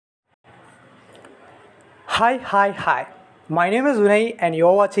Hi. My name is Vinay and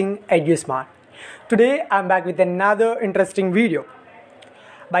you're watching EduSmart. Today I'm back with another interesting video.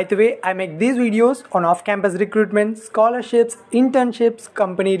 By the way, I make these videos on off-campus recruitment, scholarships, internships,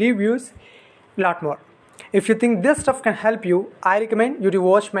 company reviews, lot more. If you think this stuff can help you, I recommend you to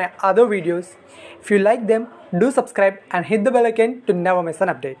watch my other videos. If you like them, do subscribe and hit the bell icon to never miss an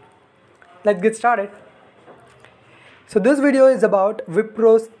update. Let's get started. So this video is about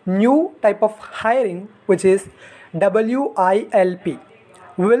Wipro's new type of hiring, which is WILP.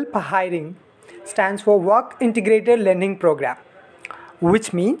 WILP hiring stands for Work Integrated Learning Program,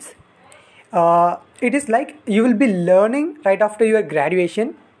 which means it is like you will be learning right after your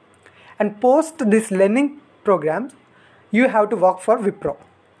graduation, and post this learning programs you have to work for Wipro.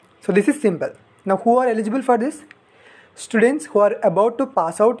 So this is simple. Now who are eligible for this? Students who are about to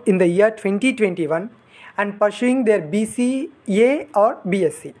pass out in the year 2021 and pursuing their BCA or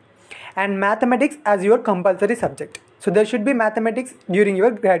BSc, and mathematics as your compulsory subject. So there should be mathematics during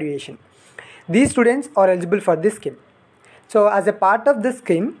your graduation. These students are eligible for this scheme. So as a part of this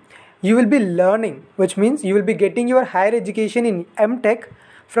scheme, you will be learning, which means you will be getting your higher education in MTech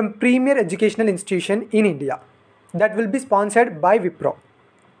from premier educational institution in India that will be sponsored by Wipro.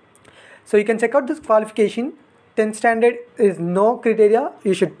 So you can check out this qualification. 10th standard is no criteria,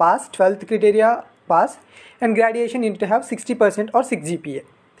 you should pass. 12th criteria, pass, and graduation you need to have 60% or 6 GPA.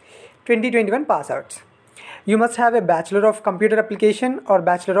 2021 pass outs. You must have a Bachelor of Computer Application or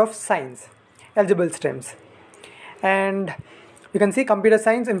Bachelor of Science, eligible streams. And you can see Computer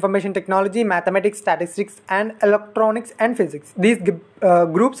Science, Information Technology, Mathematics, Statistics, and Electronics and Physics. These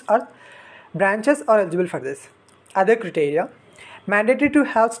groups or branches are eligible for this. Other criteria: mandatory to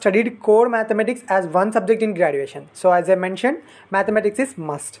have studied core mathematics as one subject in graduation. So as I mentioned, mathematics is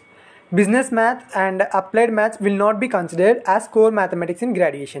must. Business math and applied maths will not be considered as core mathematics in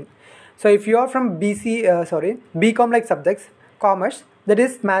graduation. So if you are from BCom like subjects, commerce, that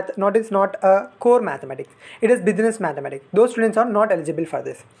is math, is not a core mathematics. It is business mathematics. Those students are not eligible for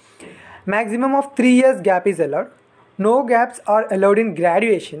this. Maximum of 3 years gap is allowed. No gaps are allowed in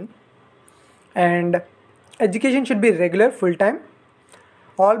graduation. And education should be regular, full time.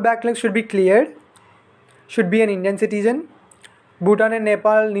 All backlogs should be cleared. Should be an Indian citizen. Bhutan and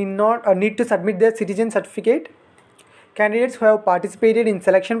Nepal need to submit their citizen certificate. Candidates who have participated in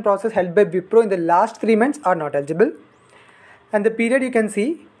selection process held by Wipro in the last 3 months are not eligible. And the period you can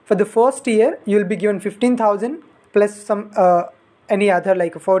see, for the first year you will be given 15,000 plus some any other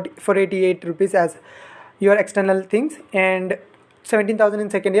like 488 rupees as your external things, and 17,000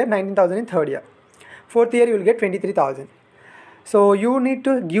 in second year, 19,000 in third year. Fourth year you will get 23,000. So you need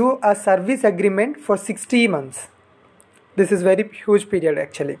to give a service agreement for 60 months. This is very huge period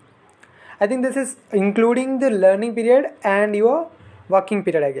actually. I think this is including the learning period and your working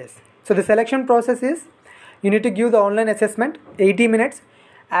period, I guess. So the selection process is, you need to give the online assessment, 80 minutes,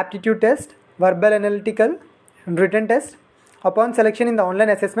 aptitude test, verbal analytical, written test. Upon selection in the online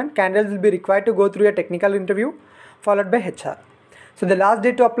assessment, candidates will be required to go through a technical interview followed by HR. So the last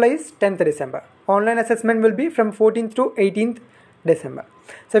date to apply is 10th December. Online assessment will be from 14th to 18th December.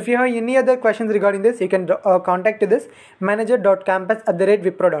 So if you have any other questions regarding this, you can contact this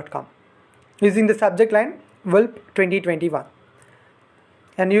manager.campus@wipro.com using the subject line WILP 2021,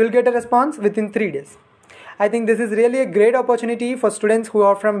 and you will get a response within 3 days. I think this is really a great opportunity for students who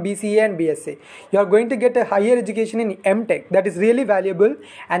are from BCA and BSc. You are going to get a higher education in MTech that is really valuable,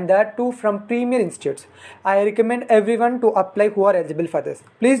 and that too from premier institutes. I recommend everyone to apply who are eligible for this.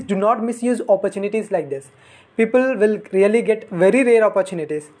 Please do not misuse opportunities like this. People will really get very rare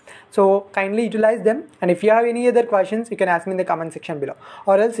opportunities. So kindly utilize them, and if you have any other questions, you can ask me in the comment section below,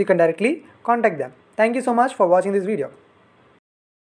 or else you can directly contact them. Thank you so much for watching this video.